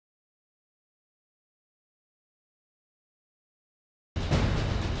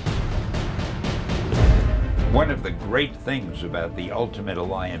One of the great things about the Ultimate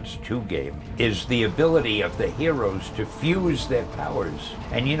Alliance 2 game is the ability of the heroes to fuse their powers.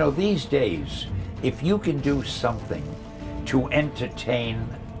 And you know, these days, if you can do something to entertain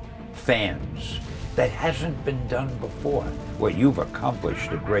fans that hasn't been done before, well, you've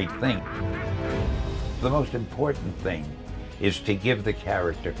accomplished a great thing. The most important thing is to give the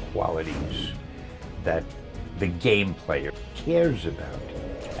character qualities that the game player cares about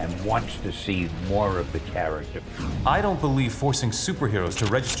and wants to see more of the character. I don't believe forcing superheroes to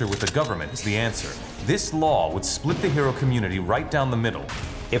register with the government is the answer. This law would split the hero community right down the middle.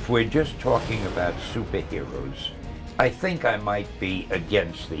 If we're just talking about superheroes, I think I might be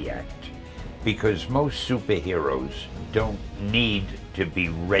against the act, because most superheroes don't need to be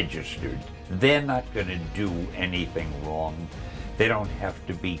registered. They're not going to do anything wrong. They don't have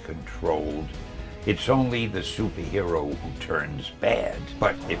to be controlled. It's only the superhero who turns bad.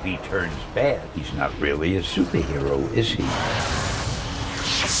 But if he turns bad, he's not really a superhero, is he?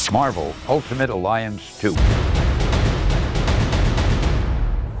 Marvel Ultimate Alliance 2.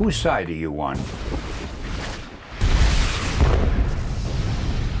 Whose side are you on?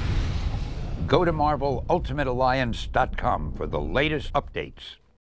 Go to MarvelUltimateAlliance.com for the latest updates.